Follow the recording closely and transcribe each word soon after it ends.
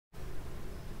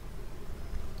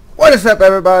What is up,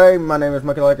 everybody? My name is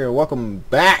Monkey Liker. Welcome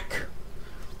back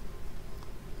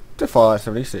to Fallout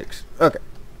 76. Okay.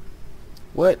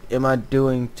 What am I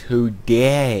doing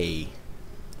today?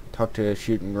 Talk to a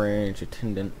shooting range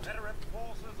attendant.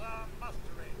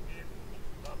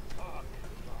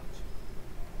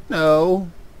 No.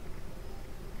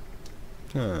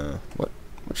 What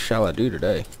shall I do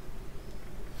today?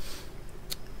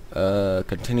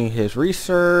 Continue his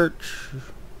research.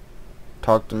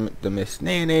 Talk to the Miss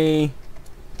Nanny.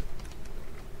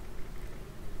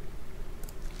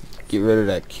 Get rid of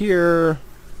that cure.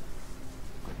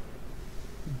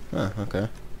 Huh, okay.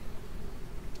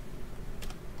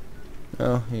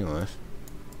 Oh, anyways.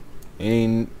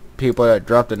 Any people that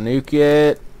dropped the nuke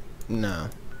yet? No.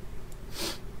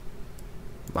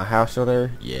 My house still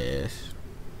there? Yes.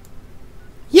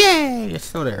 Yay! It's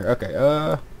still there.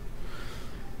 Okay,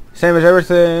 same as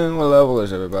everything. What level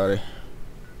is everybody?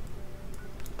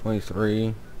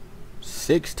 23,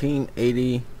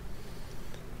 1680,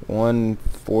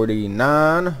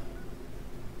 149.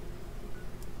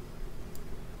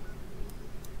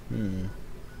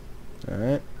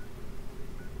 Alright.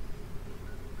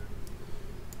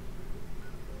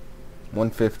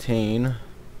 115.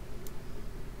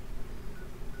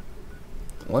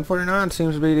 149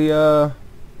 seems to be the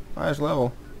highest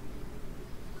level.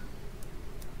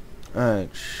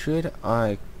 Alright, should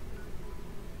I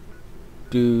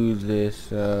do this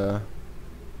this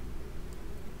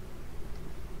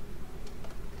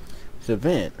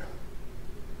event?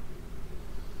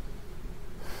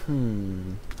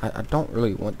 I don't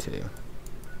really want to,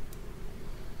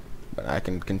 but I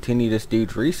can continue this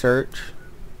dude's research.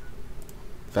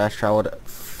 Fast travel to,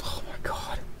 oh my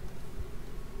god,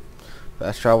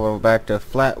 fast travel back to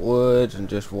Flatwoods and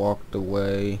just walked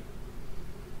away.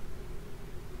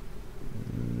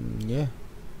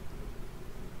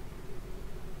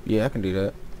 Yeah, I can do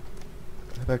that.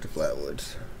 Back to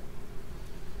Flatwoods.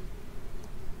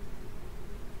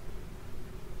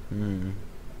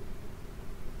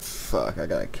 Fuck, I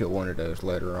gotta kill one of those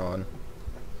later on.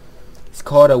 It's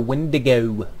called a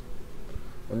Wendigo.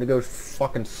 Wendigos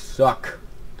fucking suck.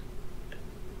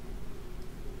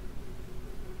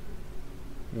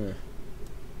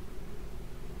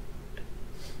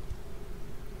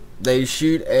 They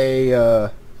shoot a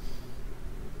oh.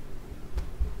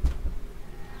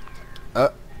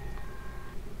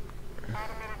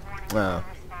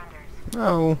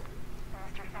 No.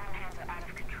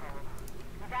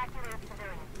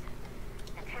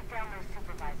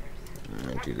 Let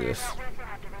me do this. What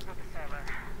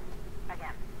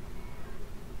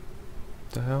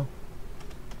the hell?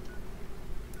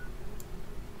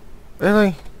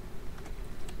 Really?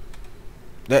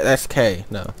 That's K.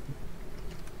 No.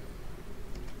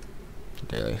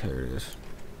 Daily, here it is.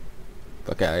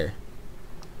 Fuck out of here.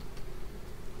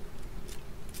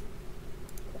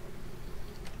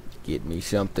 Get me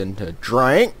something to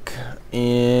drink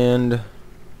and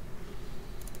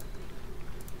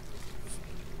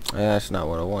that's not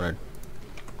what I wanted.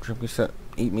 Drink me some,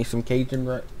 eat me some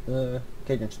Cajun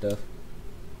Cajun stuff,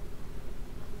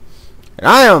 and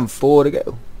I am full to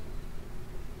go.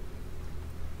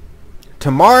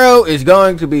 Tomorrow is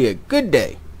going to be a good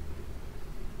day.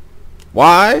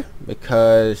 Why?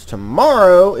 Because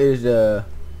tomorrow is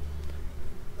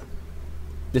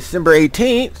December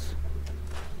 18th.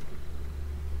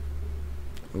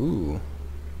 Ooh.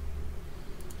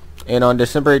 And on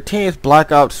December 18th,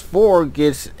 Black Ops 4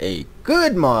 gets a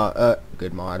good update.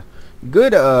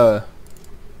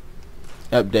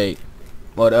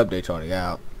 Well, the update's already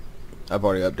out. I've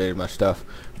already updated my stuff.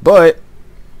 But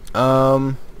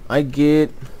I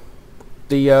get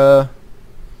the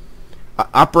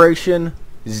Operation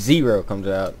Zero comes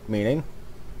out, meaning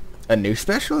a new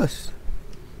specialist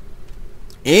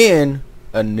and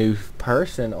a new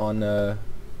person on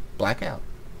Blackout.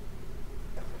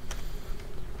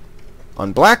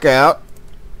 On Blackout,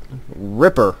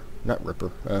 Reaper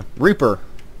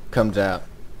comes out.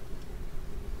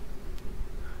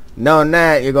 Knowing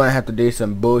that, you're gonna have to do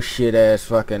some bullshit ass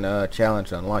fucking challenge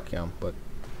to unlock him. But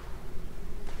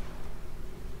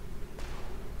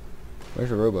where's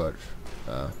the robots?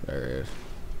 There he is.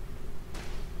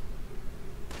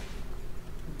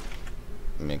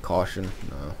 I mean, caution.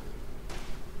 No.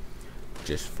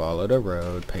 Just follow the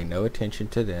road. Pay no attention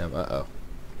to them. Uh-oh.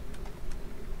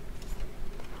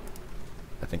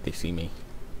 I think they see me.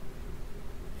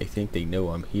 They think they know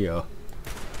I'm here.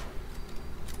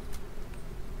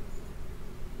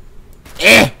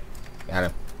 Got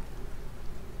him.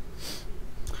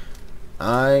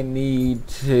 I need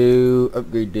to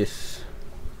upgrade this.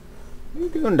 What are you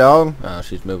doing, dog? Oh,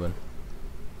 she's moving.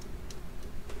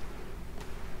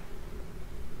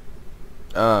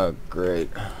 Oh, great.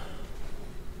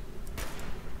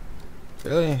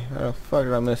 Really? How the fuck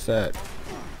did I miss that?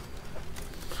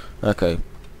 Okay.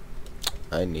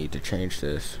 I need to change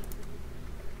this.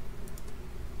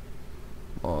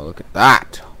 Oh, look at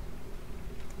that!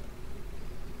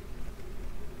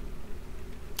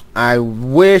 I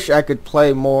wish I could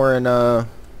play more in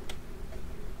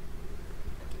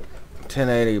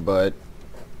 1080, but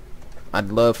I'd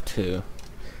love to.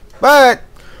 But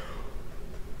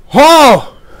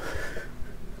oh!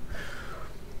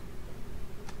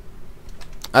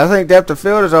 I think depth of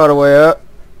field is all the way up.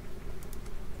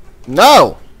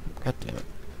 No! God damn it.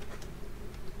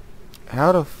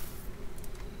 How the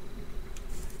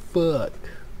fuck?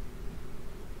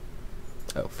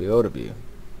 Oh, field of view.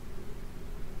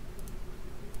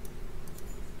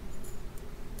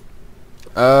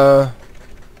 Uh,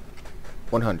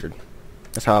 100.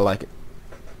 That's how I like it.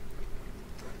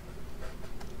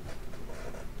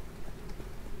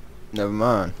 Never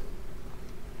mind.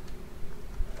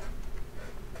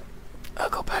 I'll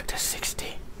go back to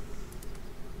 60.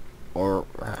 Or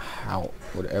how,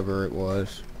 whatever it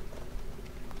was.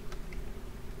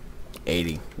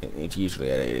 80. It's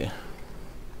usually at 80.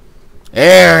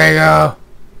 There we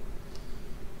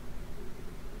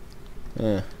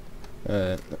go.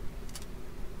 Yeah.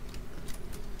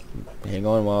 Hang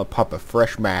on while I pop a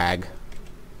fresh mag.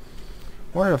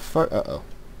 Where the fuck? Uh-oh.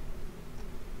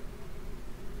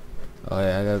 Oh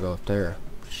yeah, I gotta go up there.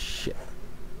 Shit.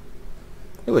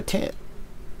 Ooh, a tent.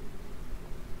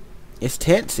 Its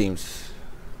tent seems...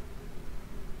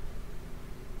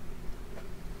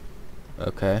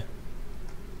 okay.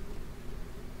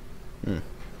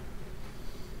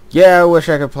 Yeah, I wish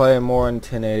I could play more in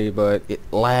 1080, but it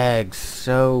lags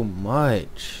so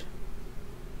much.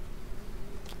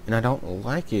 And I don't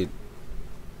like it.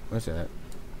 What's that?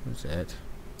 What's that?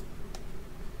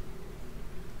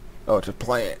 Oh, it's a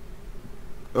plant.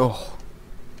 Oh.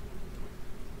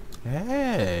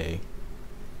 Hey.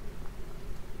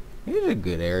 Here's a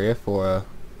good area for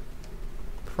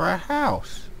a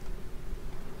house.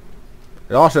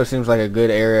 It also seems like a good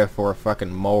area for a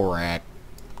fucking mole rat.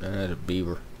 That's a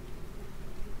beaver.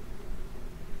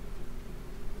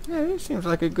 Yeah, it seems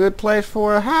like a good place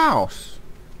for a house.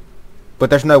 But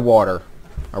there's no water.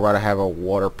 I'd rather have a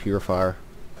water purifier.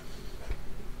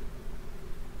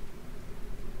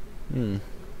 It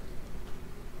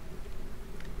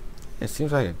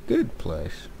seems like a good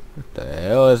place. What the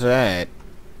hell is that?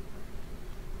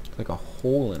 It's like a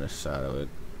hole in the side of it.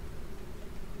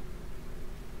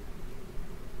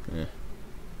 Yeah.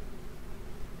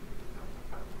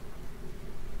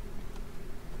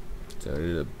 So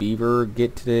did a beaver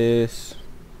get to this?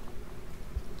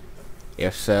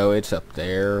 If so, it's up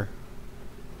there.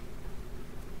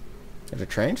 There's a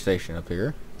train station up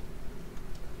here.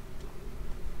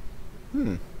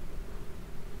 And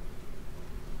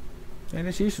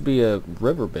this used to be a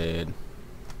riverbed.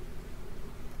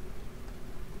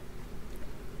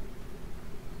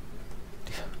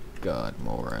 God,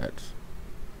 more rats.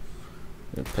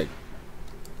 Pick.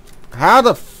 How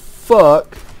the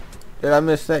fuck did I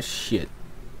miss that shit?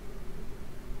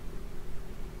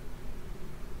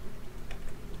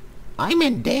 I'm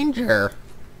in danger.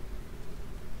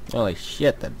 Holy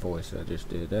shit, that voice I just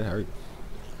did. That hurt.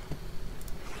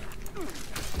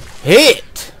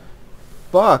 Hit!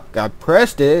 Fuck, I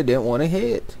pressed it. Didn't want to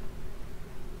hit.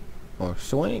 Or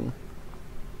swing.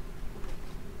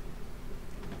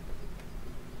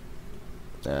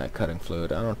 Cutting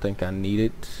fluid. I don't think I need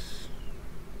it.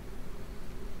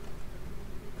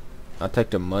 I'll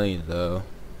take the money, though.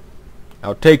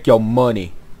 I'll take your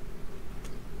money.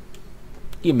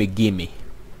 Gimme, gimme.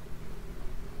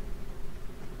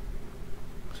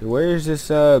 So where's this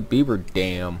beaver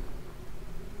dam?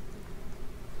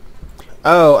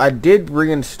 Oh, I did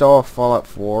reinstall Fallout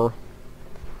 4.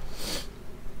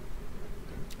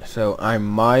 So I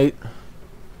might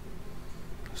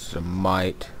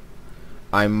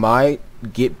I might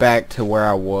get back to where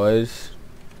I was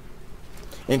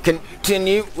and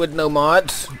continue with no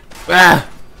mods. Ah!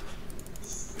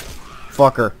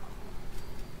 Fucker.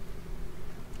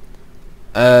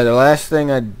 The last thing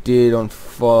I did on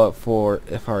Fallout 4,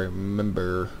 if I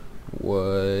remember,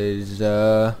 was there's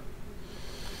a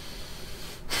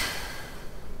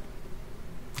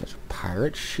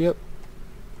pirate ship.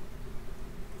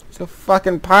 It's a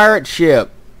fucking pirate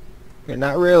ship. Yeah,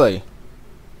 not really.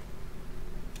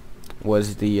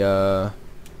 Was the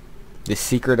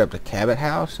secret of the Cabot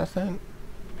House, I think.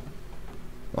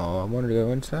 Oh, I wanted to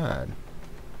go inside.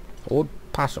 Old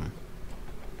possum.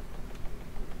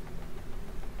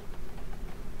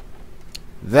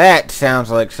 That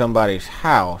sounds like somebody's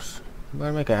house.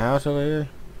 Somebody make a house over here?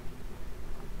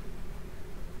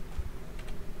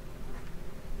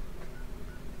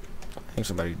 think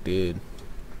somebody did.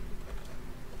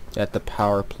 At the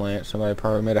power plant, somebody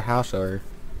probably made a house over.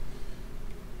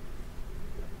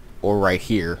 Or right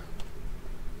here.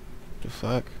 The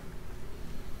fuck?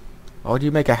 Why would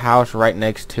you make a house right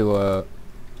next to a...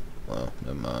 Well,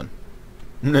 never mind.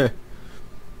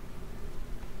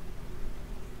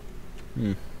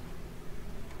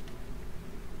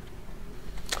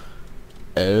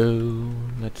 Oh,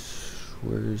 that's...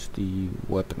 Where's the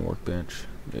weapon workbench?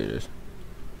 There it is.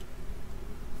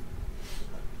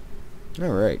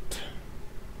 Alright.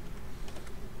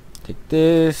 Take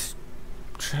this.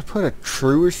 Should I put a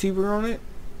true receiver on it?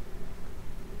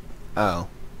 Oh.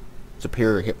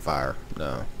 Superior hip fire.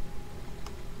 No.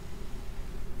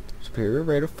 Superior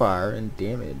rate of fire and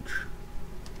damage.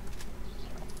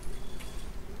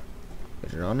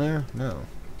 Is it on there? No.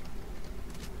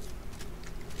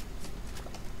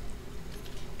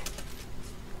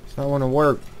 It's not want to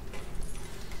work.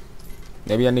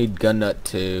 Maybe I need gun nut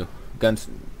too.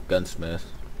 Gunsmith.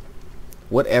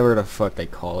 Whatever the fuck they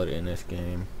call it in this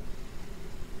game.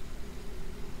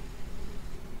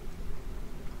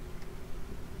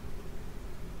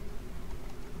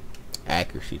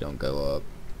 Accuracy don't go up.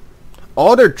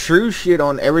 All their true shit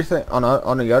on everything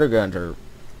on the other guns are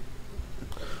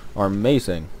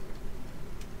amazing.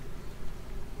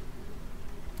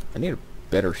 I need a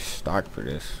better stock for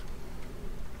this.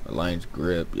 Alliance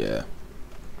grip, yeah.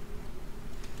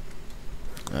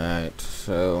 Alright,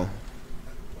 so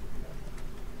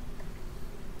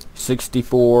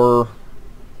 64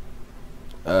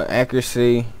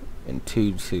 accuracy and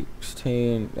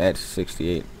 216. That's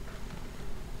 68.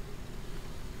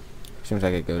 Seems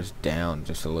like it goes down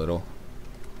just a little.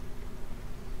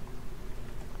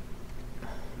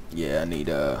 Yeah, I need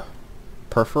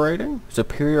perforating,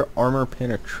 superior armor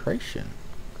penetration.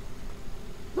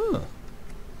 Huh.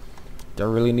 Do I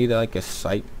really need like a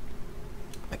sight?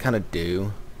 I kind of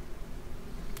do.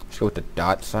 Let's go with the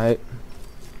dot sight.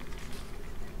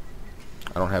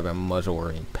 I don't have a muzzle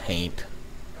or any paint.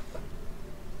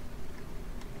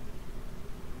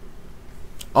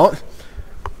 Oh,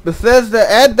 Bethesda,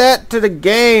 add that to the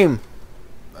game.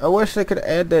 I wish they could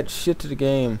add that shit to the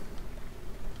game.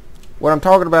 What I'm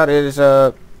talking about is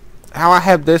how I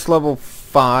have this level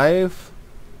 5.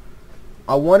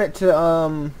 I want it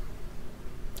to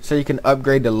so you can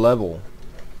upgrade the level.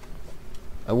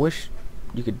 I wish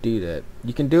you could do that.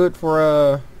 You can do it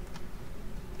for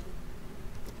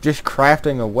just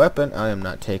crafting a weapon. I am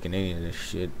not taking any of this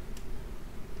shit.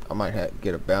 I might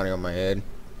get a bounty on my head.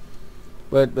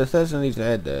 But Bethesda needs to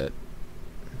add that.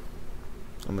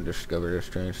 I'm gonna discover this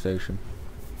train station.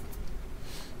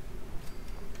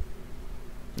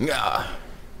 Yeah.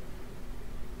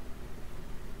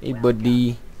 Hey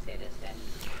buddy.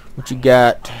 What you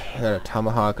got? I got a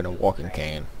tomahawk and a walking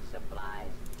cane.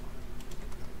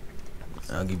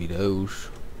 I'll give you those.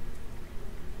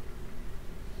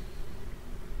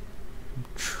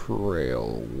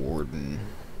 Trail warden.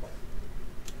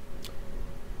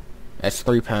 That's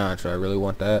 3 pounds, so I really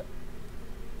want that.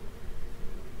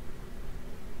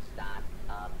 Stock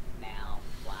up now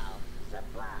while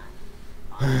supply.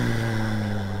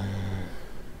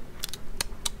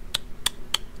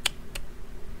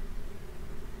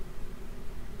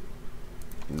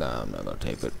 Nah, I'm not gonna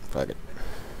tape it. Fuck it.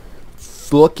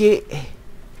 Fuck it.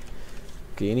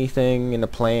 Okay, anything in the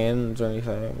plans or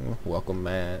anything? Welcome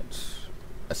mats.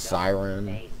 A siren.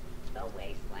 The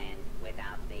wasteland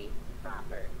without the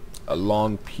proper. A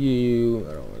long pew.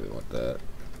 I don't really want that.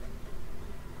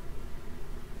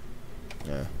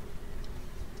 Yeah.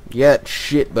 You got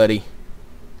shit, buddy.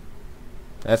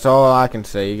 That's all I can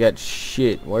say. You got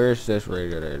shit. Where's this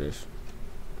radio? There it is.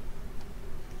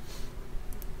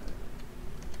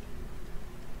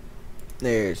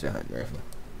 There's the hunting rifle.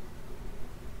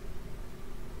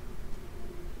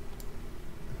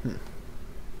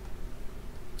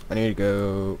 I need to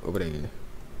go over there.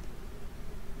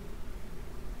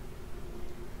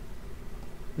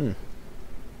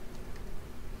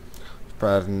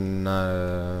 Surprised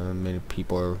not many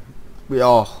people are. We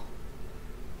all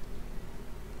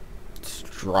just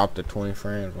drop to 20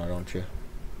 frames. Why don't you?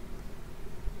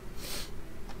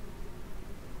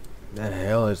 The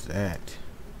hell is that?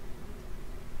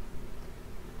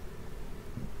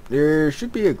 There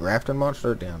should be a grafting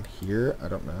monster down here. I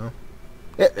don't know.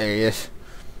 Yeah, there he is.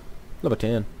 Level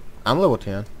 10. I'm level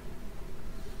 10.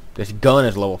 This gun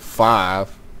is level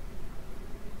 5.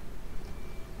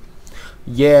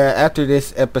 Yeah, after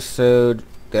this episode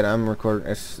that I'm recording,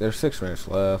 there's 6 minutes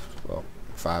left. Well,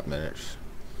 5 minutes.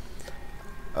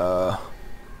 Priority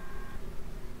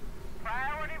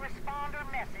responder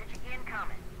message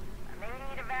incoming.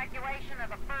 Immediate evacuation of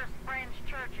the First Friends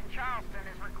Church in Charleston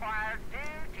is required.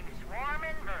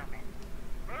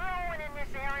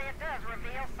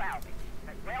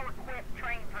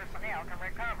 personnel can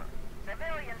recover.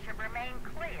 Civilians should remain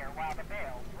clear while the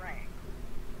bells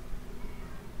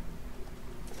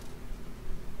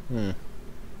ring.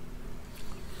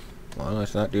 Well,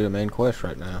 let's not do the main quest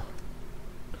right now.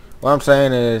 What I'm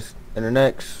saying is, in the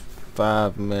next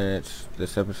 5 minutes,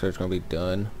 this episode's gonna be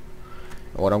done.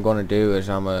 And what I'm gonna do is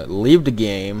I'm gonna leave the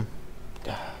game,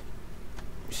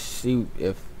 see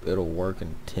if it'll work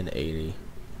in 1080.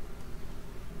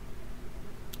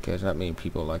 Because not many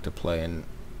people like to play in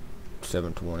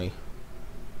 720.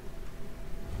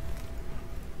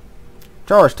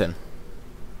 Charlestown.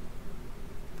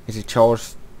 Is it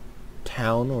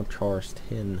Charlestown or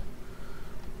Charlestown?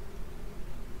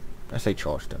 I say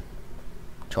Charlestown.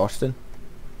 Charleston?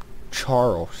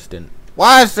 Charleston.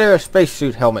 Why is there a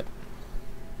spacesuit helmet?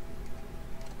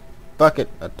 Fuck it,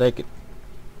 I'll take it.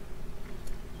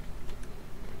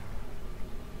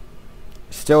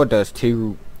 Still does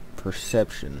 2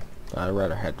 perception. I'd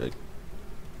rather have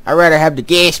the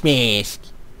gas mask.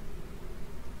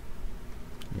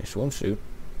 Yeah, swimsuit.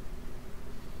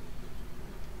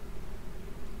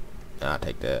 I'll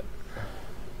take that.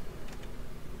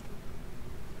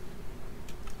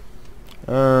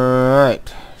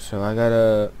 Alright. So I got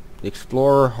a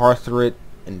Explorer Hearthrit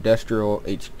Industrial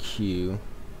HQ.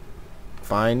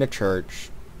 Find the church.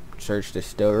 Search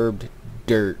disturbed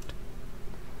dirt.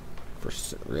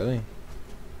 Really?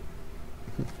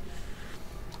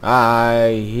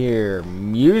 I hear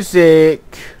music.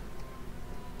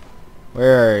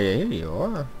 Where are you? Here you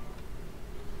are.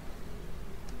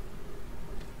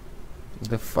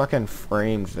 The fucking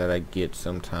frames that I get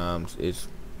sometimes is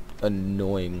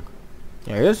annoying.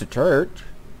 Yeah, here's a church.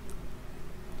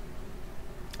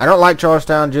 I don't like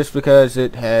Charlestown just because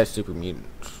it has super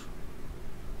mutants.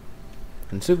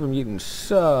 And super mutants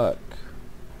suck.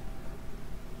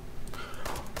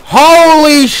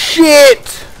 Holy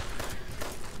shit!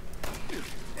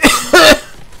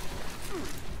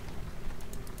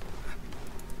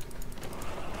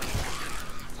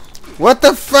 What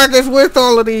the fuck is with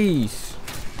all of these?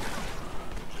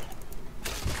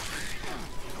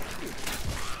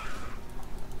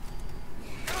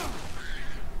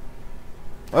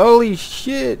 Holy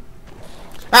shit.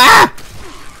 Ah!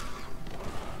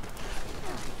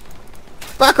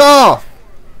 Fuck off!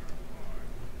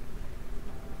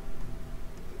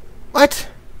 What?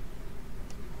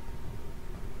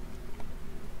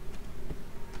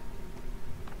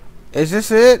 Is this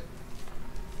it?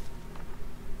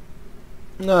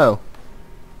 No.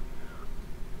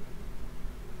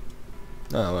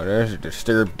 Oh, well, there's a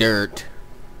disturbed dirt.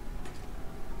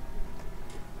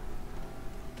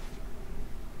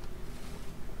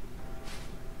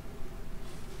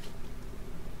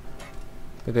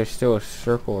 But there's still a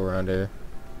circle around there.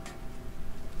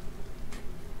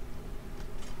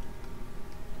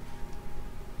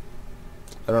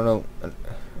 I don't know.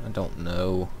 I don't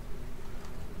know.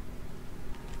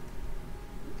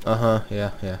 Uh-huh,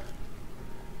 yeah.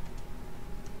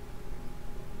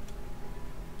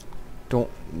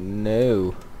 Don't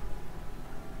know.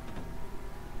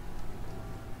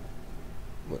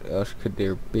 What else could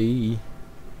there be?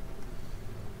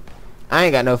 I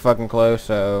ain't got no fucking clue,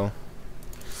 so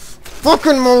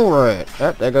fucking more it.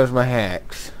 Oh, there goes my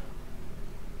hacks.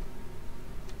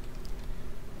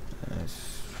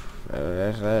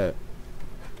 That's that.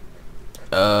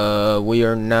 We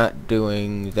are not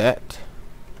doing that.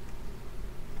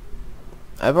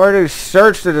 I've already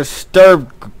searched the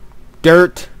disturbed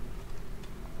dirt.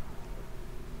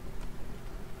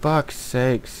 Fuck's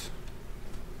sakes.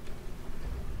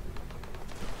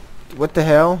 What the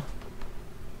hell?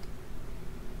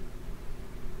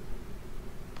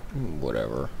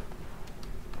 Whatever.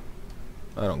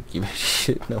 I don't give a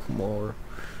shit no more.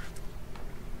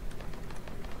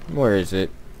 Where is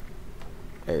it?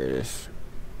 There it is.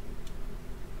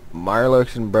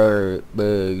 Mirelux and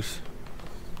Bugs.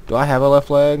 Do I have a left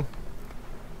leg?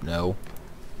 No.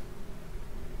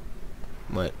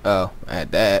 Wait, oh, I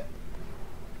had that.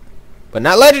 But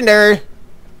not legendary.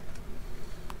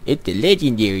 It's the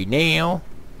legendary now.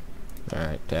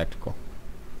 Alright, tactical.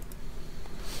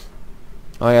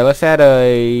 Oh yeah, let's add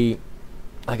a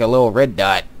little red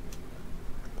dot.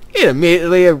 It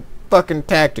immediately a fucking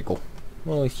tactical.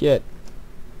 Holy shit.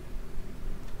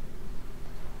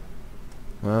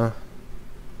 Well,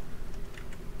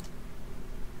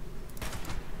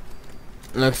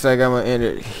 looks like I'm gonna end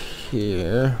it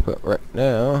here, but right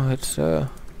now let's do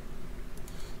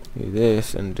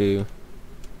this and do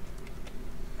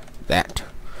that.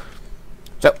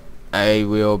 So I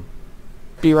will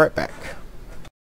be right back.